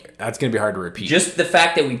alone, like that's going to be hard to repeat. Just the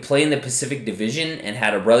fact that we play in the Pacific Division and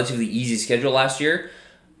had a relatively easy schedule last year,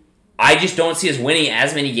 I just don't see us winning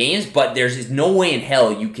as many games, but there's no way in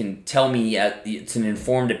hell you can tell me it's an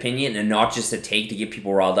informed opinion and not just a take to get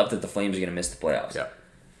people riled up that the Flames are going to miss the playoffs. Yeah.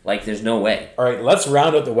 Like, there's no way. All right, let's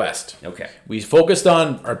round out the West. Okay. We focused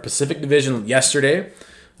on our Pacific Division yesterday.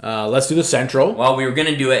 Let's do the Central. Well, we were going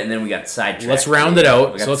to do it, and then we got sidetracked. Let's round it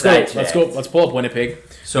out. So let's go. Let's Let's pull up Winnipeg.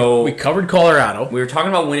 So we covered Colorado. We were talking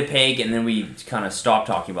about Winnipeg, and then we kind of stopped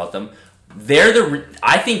talking about them.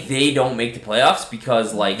 I think they don't make the playoffs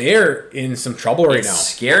because they're in some trouble right now. It's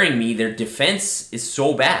scaring me. Their defense is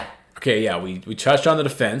so bad. Okay, yeah, we touched on the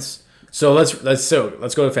defense. So let's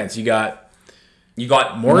go defense. You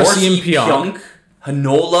got Morrissey and Pionk,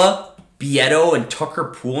 Hanola, Bieto, and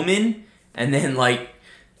Tucker Poolman, and then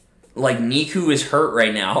Niku is hurt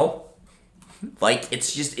right now.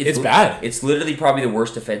 It's bad. It's literally probably the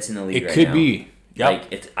worst defense in the league. It could be.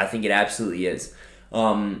 Yep. I think it absolutely is.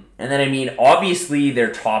 And then obviously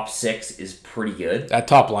their top six is pretty good. That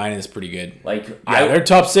top line is pretty good. Their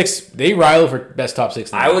top six, they rival for best top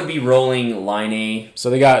six. I would be rolling Laine. So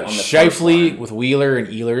they got Scheifele with Wheeler and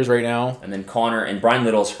Ehlers right now, and then Connor and Brian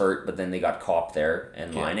Little's hurt, but then they got Kopp there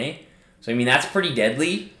and Laine. So that's pretty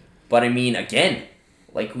deadly. But again,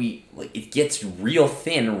 it gets real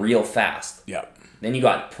thin real fast. Yeah. Then you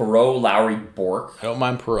got Perreault, Lowry, Bourque. I don't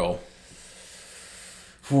mind Perreault.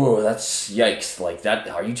 Whoa, that's yikes! That.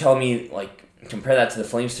 Are you telling me compare that to the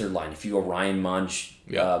Flames third line? If you go Ryan, Munch,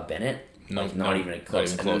 Bennett, not even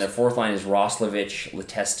close. And then their fourth line is Roslovich,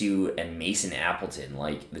 Letestu, and Mason Appleton.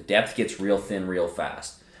 The depth gets real thin real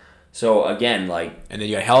fast. So again, and then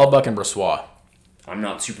you got Hellebuck and Brossoit. I'm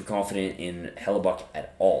not super confident in Hellebuck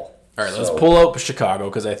at all. All right, let's pull out Chicago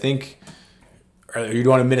because I think. Or you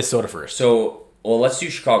want Minnesota first? Well, let's do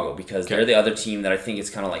Chicago because they're the other team that I think is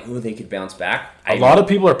kind of they could bounce back. A lot of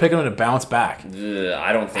people are picking them to bounce back.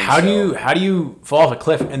 I don't think. How do you fall off a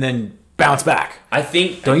cliff and then bounce back? I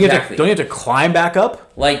think don't you have to climb back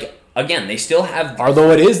up? Again, they still have. Although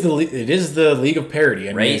it is the league of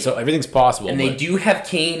parity, right? So everything's possible. And they do have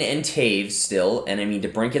Kane and Taves still, and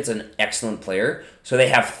DeBrincat's an excellent player. So they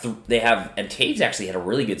have and Taves actually had a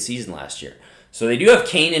really good season last year. So they do have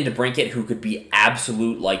Kane and DeBrincat who could be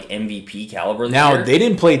absolute MVP caliber this year. They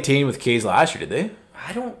didn't play Kane with Kays last year, did they?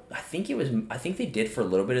 I think they did for a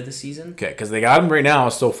little bit of the season. Okay, because they got him right now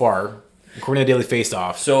so far, according to Daily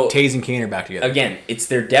Faceoff. So Taves and Kane are back together. Again, it's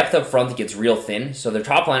their depth up front that gets real thin. So their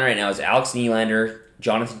top line right now is Alex Nylander,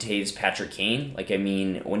 Jonathan Taves, Patrick Kane.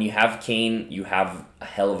 When you have Kane, you have a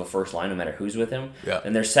hell of a first line no matter who's with him. Yeah.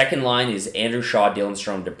 And their second line is Andrew Shaw, Dylan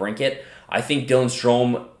Strome, DeBrincat. I think Dylan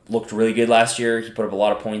Strome looked really good last year. He put up a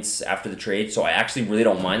lot of points after the trade, so I actually really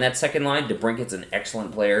don't mind that second line. DeBrincat's an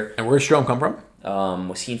excellent player. And where's Strome come from?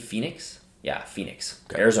 Was he in Phoenix? Yeah, Phoenix,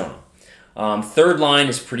 Arizona. Third line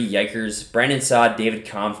is pretty yikers. Brandon Saad, David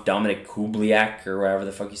Kampf, Dominic Kubliak, or whatever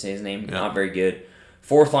the fuck you say his name. Yeah. Not very good.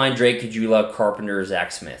 Fourth line, Drake Caggiula, Carpenter,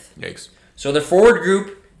 Zach Smith. Yikes. So their forward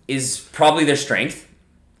group is probably their strength.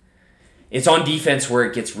 It's on defense where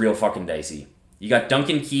it gets real fucking dicey. You got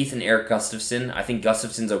Duncan Keith and Eric Gustafsson. I think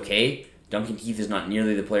Gustafsson's okay. Duncan Keith is not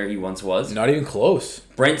nearly the player he once was. Not even close.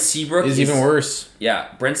 Brent Seabrook is even worse. Yeah,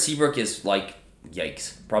 Brent Seabrook is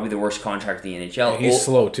yikes. Probably the worst contract in the NHL. Yeah, he's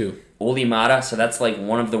slow too. Olli Mata, so that's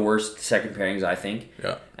one of the worst second pairings, I think.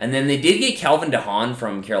 Yeah. And then they did get Calvin DeHaan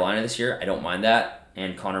from Carolina this year. I don't mind that.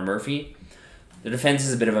 And Connor Murphy. The defense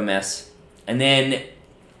is a bit of a mess. And then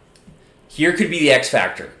here could be the X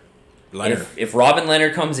factor. Leonard. If Robin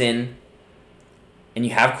Leonard comes in and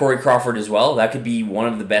you have Corey Crawford as well, that could be one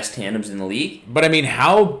of the best tandems in the league. But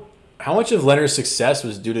how much of Leonard's success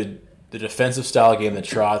was due to the defensive style game that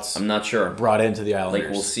Trotz I'm not sure. brought into the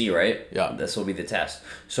Islanders? We'll see, right? Yeah. This will be the test.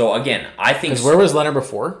 So, again, I think... Because where was Leonard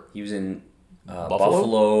before? He was in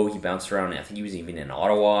Buffalo. He bounced around. I think he was even in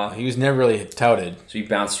Ottawa. He was never really touted. So he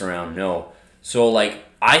bounced around, no. So,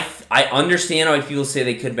 I understand how people say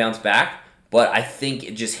they could bounce back, but I think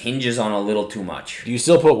it just hinges on a little too much. Do you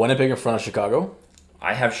still put Winnipeg in front of Chicago?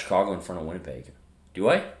 I have Chicago in front of Winnipeg. Do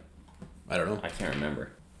I? I don't know. I can't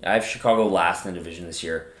remember. I have Chicago last in the division this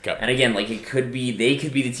year. Okay. And again, they could be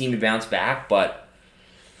the team to bounce back, but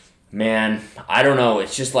man, I don't know.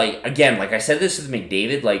 It's just again, I said this with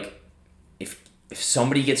McDavid, if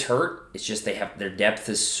somebody gets hurt, it's just their depth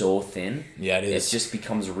is so thin. Yeah, it is. It just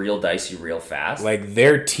becomes real dicey real fast.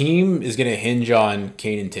 Their team is going to hinge on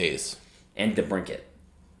Kane and Taves. And DeBrincat.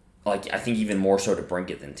 I think even more so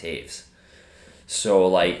DeBrincat than Taves.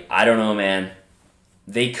 So, I don't know, man.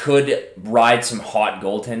 they could ride some hot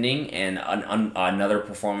goaltending and another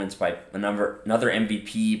performance by another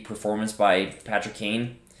MVP performance by Patrick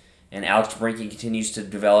Kane, and Alex DeBrincat continues to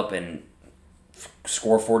develop and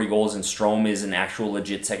score 40 goals, and Strome is an actual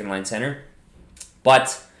legit second line center.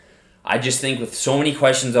 But I just think with so many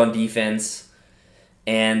questions on defense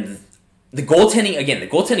and the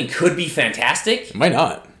goaltending could be fantastic. It might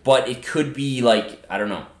not. But it could be like, I don't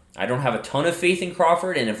know. I don't have a ton of faith in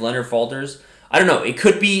Crawford, and if Leonard falters, I don't know. It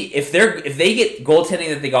could be if they get goaltending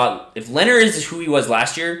that they got. If Leonard is who he was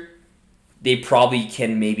last year, they probably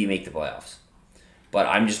can maybe make the playoffs. But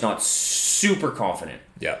I'm just not super confident.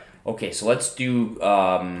 Yeah. Okay, so let's do. Do you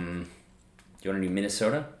want to do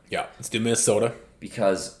Minnesota? Yeah, let's do Minnesota.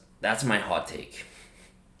 Because that's my hot take.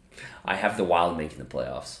 I have the Wild making the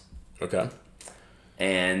playoffs. Okay.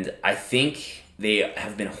 And I think they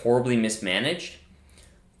have been horribly mismanaged.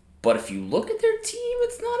 But if you look at their team,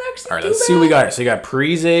 it's not actually All right, too let's bad. see what we got here. So you got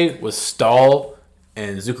Parise with Stahl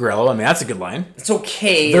and Zuccarello. I mean, that's a good line. It's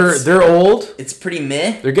okay. They're old. It's pretty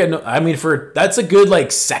meh. They're getting. I mean, that's a good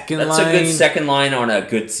like second line. That's a good second line on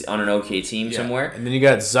an okay team somewhere. And then you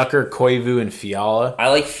got Zucker, Koivu, and Fiala. I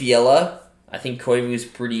like Fiala. I think Koivu's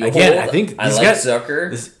pretty Again, old. I think I these like guys,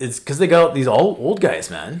 Zucker. It's because they got these old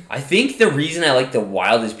guys, man. I think the reason I like the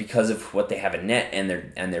Wild is because of what they have in net and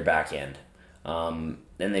their back end.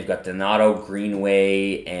 Then they've got Donato,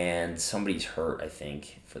 Greenway, and somebody's hurt, I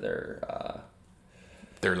think, for their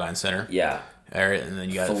third line center. Yeah. All right, and then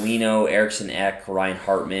you got Foligno, Eriksson Ek, Ryan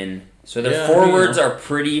Hartman. So their Yeah, forwards are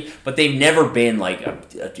pretty, but they've never been like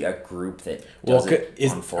a group that does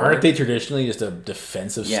it on forward. Aren't they traditionally just a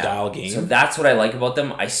defensive style game? So that's what I like about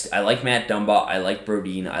them. I like Matt Dumba. I like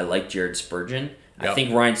Brodin. I like Jared Spurgeon. I Yep.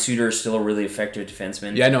 think Ryan Suter is still a really effective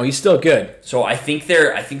defenseman. Yeah, no, he's still good. So I think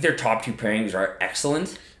their top two pairings are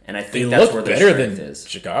excellent, and I They think that's look where their better strength than is.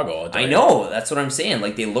 Chicago. I know, that's what I'm saying.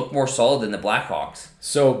 Like they look more solid than the Blackhawks.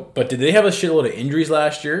 So, but did they have a shitload of injuries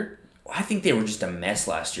last year? I think they were just a mess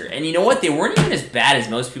last year. And you know what? They weren't even as bad as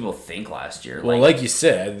most people think last year. Well, like you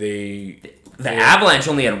said, the Avalanche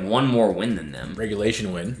only had one more win than them.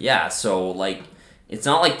 regulation win. Yeah, so like it's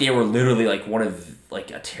not like they were literally like one of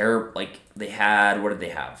like a terror. Like they had, what did they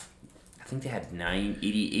have? I think they had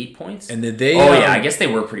 88 points. And did they? Oh yeah, I guess they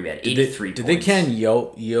were pretty bad. 83 Did points. they can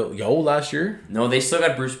Yo last year? No, they still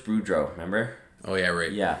got Bruce Boudreau. Remember? Oh yeah,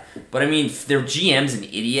 right. Yeah, but I mean, their GM's an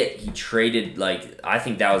idiot. He traded I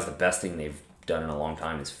think that was the best thing they've done in a long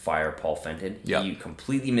time is fire Paul Fenton. Yeah. He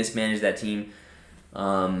completely mismanaged that team.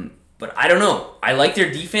 But I don't know. I like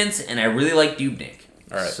their defense, and I really like Dubnyk.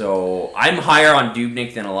 All right. So I'm higher on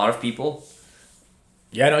Dubnyk than a lot of people.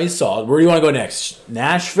 Yeah, no, he's solid. Where do you want to go next?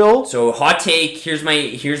 Nashville? So hot take. Here's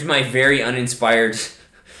my very uninspired,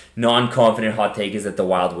 non-confident hot take is that the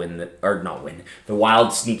Wild the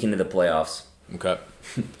Wild sneak into the playoffs. Okay.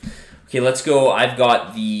 Okay, let's go. I have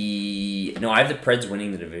the Preds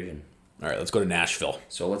winning the division. All right, let's go to Nashville.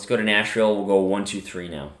 So let's go to Nashville. We'll go 1, 2, 3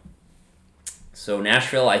 now. So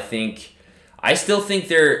Nashville, I still think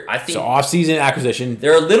they're. So off-season acquisition.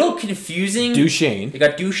 They're a little confusing. Duchesne. They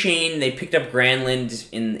got Duchesne. They picked up Granlund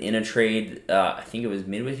in a trade. I think it was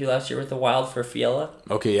midway through last year with the Wild for Fiala.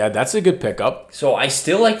 Okay, yeah, that's a good pickup. So I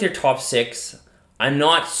still like their top 6. I'm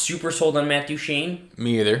not super sold on Matt Duchesne,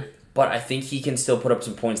 Me either. but I think he can still put up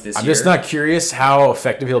some points this year. I'm just not curious how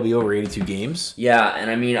effective he'll be over 82 games. Yeah, and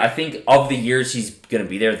I mean, I think of the years he's going to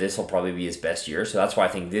be there, this will probably be his best year. So that's why I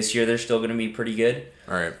think this year they're still going to be pretty good.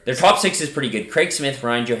 All right. Their top 6 is pretty good. Craig Smith,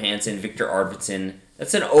 Ryan Johansson, Victor Arvidsson.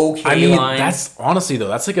 That's an okay line. That's honestly though,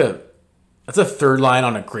 that's a third line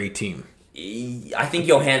on a great team. I think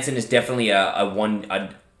Johansson is definitely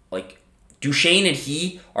like Duchesne and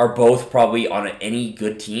he are both probably on any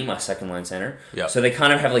good team a second line center. Yeah. So they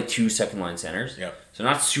kind of have like 2 second line centers. Yeah. So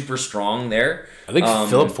not super strong there. I think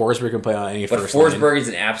Philip Forsberg can play on any But first line. Forsberg is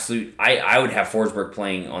an absolute. I would have Forsberg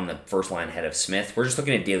playing on the first line ahead of Smith. We're just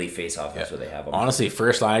looking at daily faceoff. That's what they have. Honestly,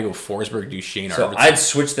 first line I go Forsberg, Duchesne, So Arvidsson. I'd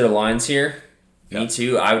switch their lines here. Yeah. Me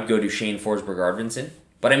too. I would go Duchesne, Forsberg, Arvidsson.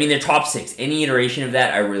 But I mean, their top 6. Any iteration of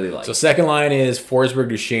that, I really like. So second line is Forsberg,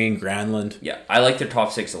 Duchesne, Granlund. Yeah, I like their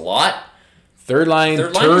top 6 a lot. Third line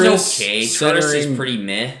Third line Turris, is okay. Turris is centering pretty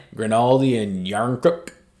meh. Grinaldi and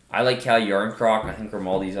Yarncrook. I like Cal Yarncroc. I think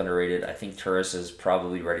Grimaldi's underrated. I think Turris is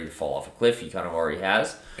probably ready to fall off a cliff. He kind of already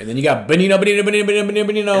has. And then you got Benino. And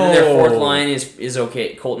then their fourth line is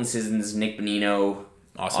okay. Colton Sissons, Nick Bonino,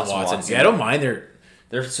 Austin Watson. Yeah, I don't mind their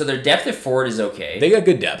depth at forward is okay. They got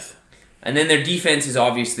good depth. And then their defense is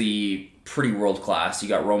obviously pretty world class. You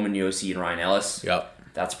got Roman Josi and Ryan Ellis. Yep.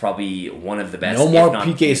 That's probably one of the best. No more if not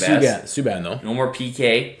PK the best. Subban though. No more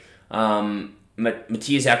PK.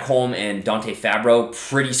 Matthias Ekholm and Dante Fabro,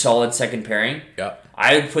 pretty solid second pairing. Yep.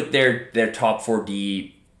 I would put their top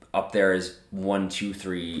 4D up there as 1, 2,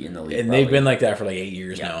 3 in the league. And probably. they've been like that for like 8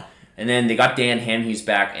 years now. And then they got Dan Hamhuis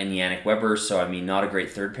back and Yannick Weber, so I mean, not a great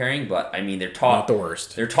third pairing, but I mean, their top Not the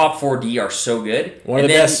worst. Their top 4D are so good. One of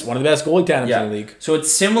the best goalie tandems in the league. So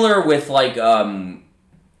it's similar with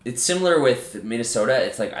Minnesota.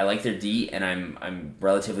 It's like I like their D, and I'm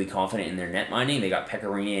relatively confident in their net minding. They got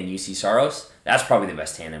Pecorino and UC Saros. That's probably the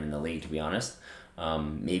best tandem in the league, to be honest.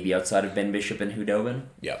 Maybe outside of Ben Bishop and Hudobin.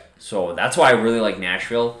 Yeah. So that's why I really like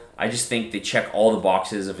Nashville. I just think they check all the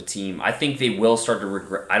boxes of a team. I think they will start to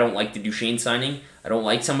regret. I don't like the Duchesne signing. I don't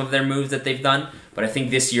like some of their moves that they've done. But I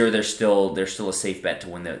think this year they're still a safe bet to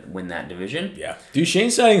win that division. Yeah.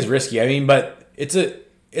 Duchesne signing is risky. I mean, but it's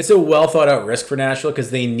a well thought out risk for Nashville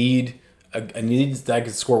because they need a need that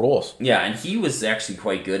can score goals. Yeah, and he was actually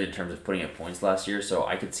quite good in terms of putting up points last year, so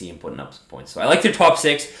I could see him putting up some points. So I like their top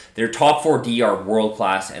 6. Their top 4D are world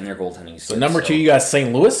class, and their goaltending is So good. number 2, you got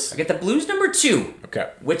St. Louis. I get the Blues number 2. Okay.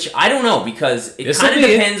 Which I don't know because it kind of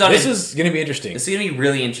depends on. This is going to be interesting. This is going to be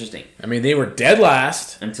really interesting. I mean, they were dead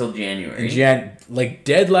last Until January.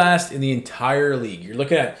 dead last in the entire league. You're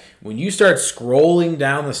looking at when you start scrolling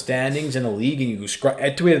down the standings in the league and you scroll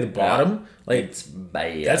all the way to the bottom. Like It's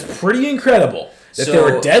bad. that's pretty incredible that they So,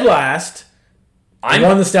 were dead last. They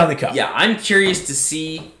won the Stanley Cup. Yeah, I'm curious to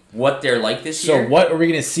see what they're like this year. So what are we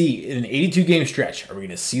going to see in an 82 game stretch? Are we going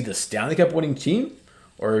to see the Stanley Cup winning team,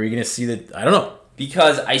 or are we going to see the? I don't know.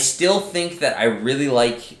 Because I still think that I really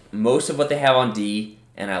like most of what they have on D,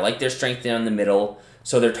 and I like their strength down the middle.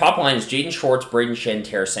 So their top line is Jaden Schwartz, Braden Shen,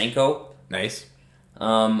 Tarasenko. Nice.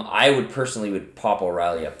 I would personally pop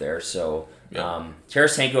O'Reilly up there. So Yeah.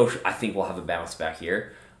 Tarasenko, I think, will have a bounce back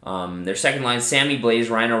here. Their second line, Sammy Blaze,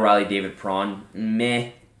 Ryan O'Reilly, David Perron. Meh.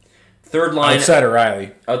 Third line, Outside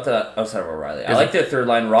O'Reilly. outside of O'Reilly. I like their third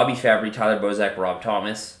line, Robbie Fabry, Tyler Bozak, Rob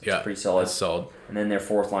Thomas. Yeah, It's pretty solid. That's solid. And then their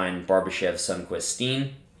fourth line, Barbashev, Sundqvist,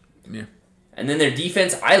 Steen. Yeah. And then their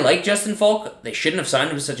defense, I like Justin Falk. They shouldn't have signed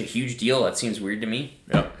him to such a huge deal. That seems weird to me.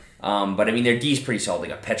 Yeah. But I mean, their D is pretty solid. They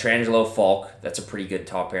got Petrangelo, Falk. That's a pretty good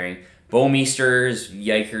top pairing. Bouwmeester's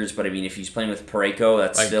yikers, but I mean, if he's playing with Parayko,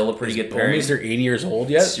 that's still a pretty good pairing. They're 80 years old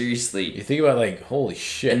yet. Seriously. You think about like, holy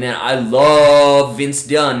shit. And then I love Vince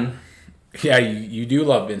Dunn, Yeah, you do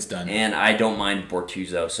love Vince Dunn. and I don't mind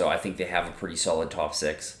Bortuzzo, so I think they have a pretty solid top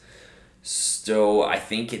 6. So I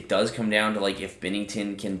think it does come down to like if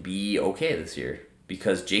Binnington can be okay this year,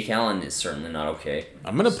 because Jake Allen is certainly not okay.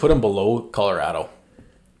 I'm gonna put him below Colorado.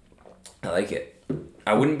 I like it.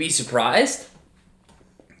 I wouldn't be surprised,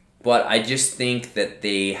 but I just think that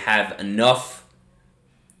they have enough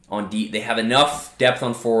on deep. They have enough depth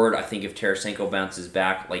on forward. I think if Tarasenko bounces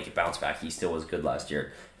back, he still was good last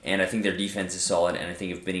year, and I think their defense is solid. And I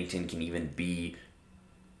think if Binnington can even be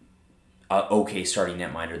okay starting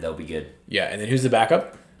netminder, they'll be good. Yeah, and then who's the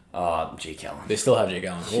backup? Jake Allen. They still have Jake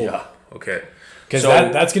Allen. Yeah. Okay. Because So-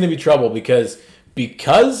 that's going to be trouble because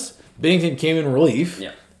Binnington came in relief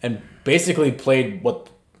Yeah. and basically played what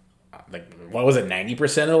was it,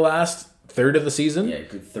 90% of the last third of the season? Yeah, he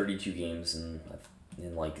played 32 games and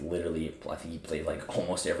like literally, I think he played like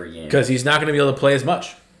almost every game. Because he's not going to be able to play as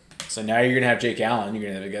much. So now you're going to have Jake Allen. You're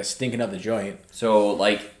going to have a guy stinking up the joint. So,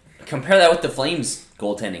 like, compare that with the Flames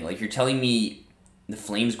goaltending. Like, you're telling me the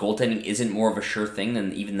Flames goaltending isn't more of a sure thing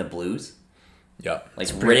than even the Blues? Yeah. Like,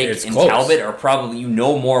 Riddick and close. Talbot are probably, you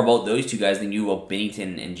know more about those two guys than you do about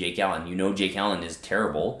Binnington and Jake Allen. You know Jake Allen is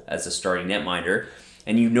terrible as a starting netminder.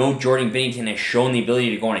 And you know Jordan Binnington has shown the ability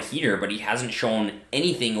to go on a heater, but he hasn't shown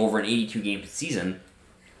anything over an 82-game season.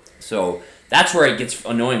 So, that's where it gets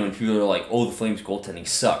annoying when people are like, oh, the Flames goaltending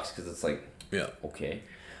sucks. Because it's like, Yeah. okay.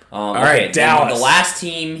 All right, then Dallas. The last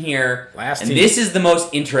team here. Last and team. this is the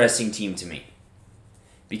most interesting team to me.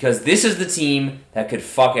 Because this is the team that could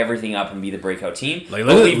fuck everything up and be the breakout team. Like,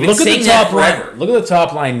 But we've been look at saying the that top line. forever. Look at the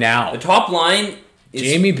top line now. The top line is...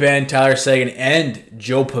 Jamie Benn, Tyler Seguin, and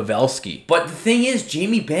Joe Pavelski. But the thing is,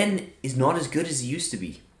 Jamie Benn is not as good as he used to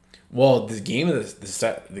be. Well, the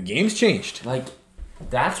game's changed. Like,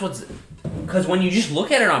 that's what's... Because when you just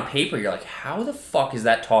look at it on paper, you're like, how the fuck is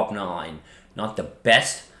that top line not the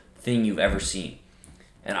best thing you've ever seen?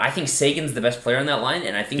 And I think Sagan's the best player on that line,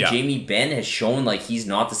 and I think Jamie Benn has shown like he's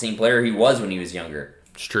not the same player he was when he was younger.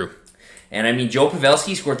 It's true. And I mean, Joe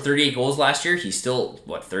Pavelski scored 38 goals last year. He's still,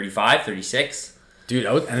 35, 36? Dude,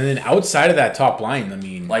 and then outside of that top line,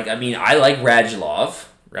 I I like Radulov.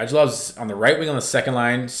 Radulov's on the right wing on the second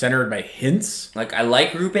line, centered by Hintz. Like, I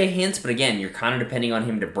like Rupe Hintz, but again, you're kind of depending on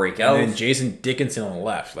him to break out. And then Jason Dickinson on the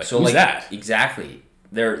left. Like, So, who's like, that? Exactly.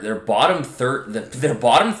 their bottom their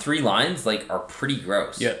bottom three lines like are pretty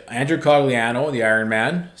gross. Yeah, Andrew Cogliano, the Iron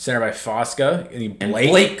Man, centered by Fosca, and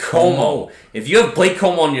Blake Como. If you have Blake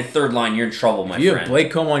Como on your third line, you're in trouble, my friend. If you have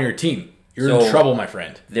Blake Como on your team, you're in trouble, my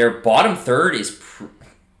friend. Their bottom third is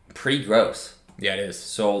pretty gross. Yeah, it is.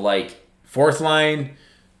 So, like... Fourth line,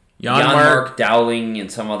 Janmark, Dowling, and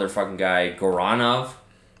some other fucking guy, Goranov.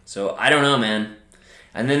 So, I don't know, man.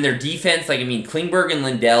 And then their defense, Klingberg and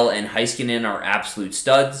Lindell and Heiskanen are absolute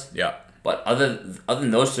studs. Yeah. But other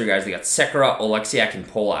than those three guys, they got Sekera, Oleksiak, and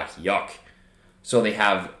Polak. Yuck. So they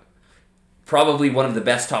have probably one of the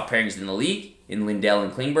best top pairings in the league in Lindell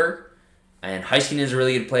and Klingberg. And Heiskanen is a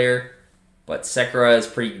really good player. But Sekera is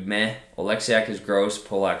pretty meh. Oleksiak is gross.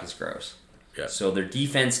 Polak is gross. Yeah. So their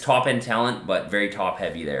defense, top-end talent, but very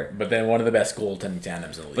top-heavy there. But then one of the best goaltending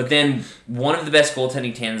tandems in the league. But then one of the best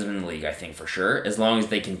goaltending tandems in the league, I think, for sure, as long as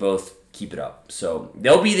they can both keep it up. So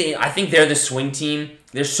they'll be I think they're the swing team.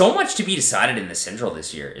 There's so much to be decided in the Central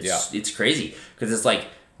this year. It's crazy. Because it's like,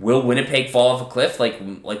 will Winnipeg fall off a cliff like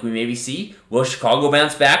we maybe see? Will Chicago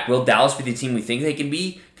bounce back? Will Dallas be the team we think they can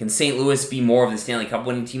be? Can St. Louis be more of the Stanley Cup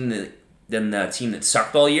winning team than the team that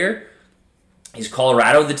sucked all year? Is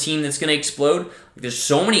Colorado the team that's going to explode? There's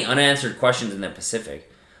so many unanswered questions in the Pacific.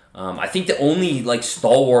 I think the only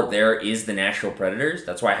stalwart there is the Nashville Predators.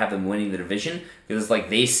 That's why I have them winning the division, because it's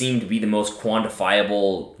they seem to be the most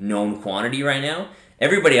quantifiable known quantity right now.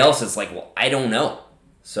 Everybody else is well, I don't know.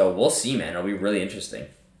 So we'll see, man. It'll be really interesting.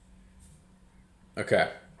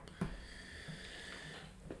 Okay.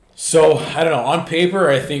 So I don't know. On paper,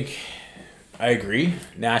 I think I agree.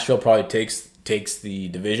 Nashville probably takes the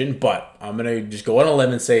division, but I'm gonna just go on a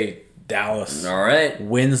limb and say Dallas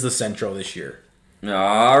wins the Central this year.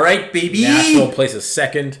 All right, baby. Nashville places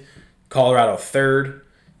second, Colorado third,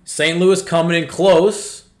 St. Louis coming in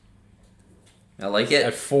close. I like it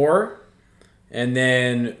at 4, and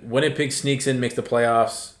then Winnipeg sneaks in, makes the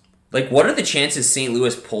playoffs. What are the chances St.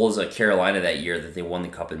 Louis pulls a Carolina that year that they won the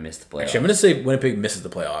Cup and missed the playoffs? Actually, I'm gonna say Winnipeg misses the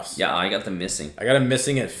playoffs. Yeah, I got them missing. I got them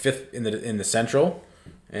missing at 5th in the Central.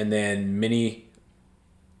 And then mini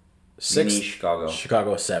 6th. Chicago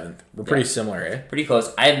 7th. We're pretty similar, eh? Pretty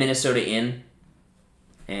close. I have Minnesota in,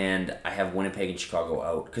 and I have Winnipeg and Chicago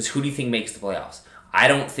out. Because who do you think makes the playoffs? I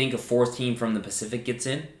don't think a 4th team from the Pacific gets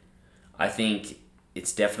in. I think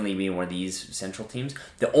it's definitely being one of these Central teams.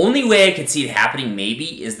 The only way I could see it happening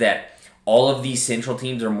maybe is that all of these Central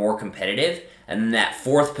teams are more competitive, and then that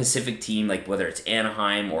 4th Pacific team, whether it's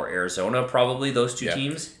Anaheim or Arizona, probably those two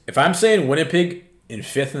teams. If I'm saying Winnipeg in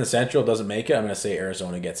 5th in the Central doesn't make it, I'm going to say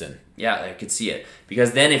Arizona gets in. Yeah, I could see it.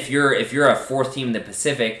 Because then if you're a 4th team in the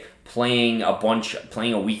Pacific playing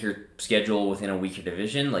a weaker schedule within a weaker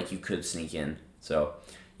division, you could sneak in. So,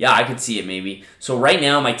 yeah, I could see it maybe. So right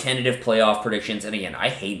now, my tentative playoff predictions, and again, I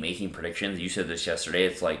hate making predictions. You said this yesterday.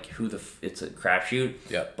 It's it's a crapshoot.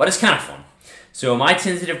 Yeah. But it's kind of fun. So my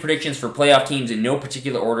tentative predictions for playoff teams in no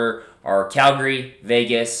particular order are Calgary,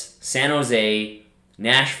 Vegas, San Jose,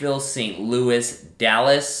 Nashville, St. Louis,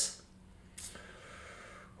 Dallas.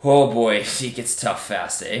 Oh boy, it gets tough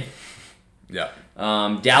fast, eh? Yeah.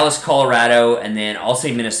 Dallas, Colorado, and then I'll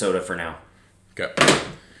say Minnesota for now. Okay.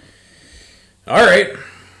 All right.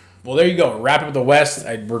 Well, there you go. Wrap up the West.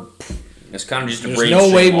 It's kind of just a there's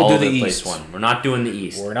no way we'll do the East. We're not doing the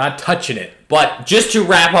East. We're not touching it. But just to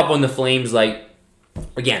wrap up on the Flames,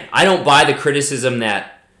 again, I don't buy the criticism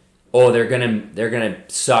that they're gonna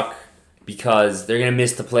suck because they're going to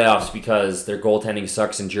miss the playoffs because their goaltending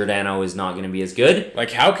sucks and Giordano is not going to be as good.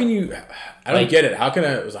 How can you... I don't get it. How can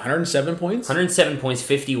it was 107 points? 107 points,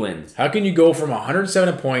 50 wins. How can you go from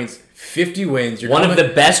 107 points, 50 wins... One of the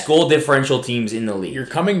best goal differential teams in the league. You're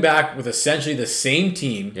coming back with essentially the same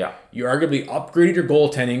team. Yeah. You arguably upgraded your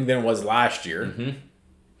goaltending than it was last year. Mm-hmm.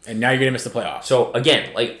 And now you're going to miss the playoffs. So, again,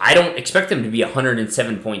 I don't expect them to be a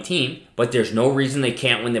 107-point team, but there's no reason they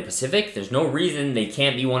can't win the Pacific. There's no reason they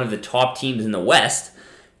can't be one of the top teams in the West.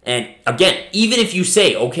 And, again, even if you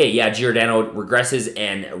say, okay, yeah, Giordano regresses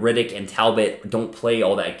and Riddick and Talbot don't play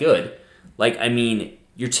all that good,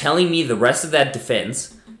 you're telling me the rest of that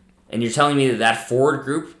defense and you're telling me that forward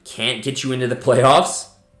group can't get you into the playoffs?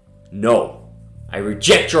 No. I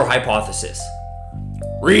reject your hypothesis.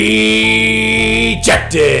 Rejected!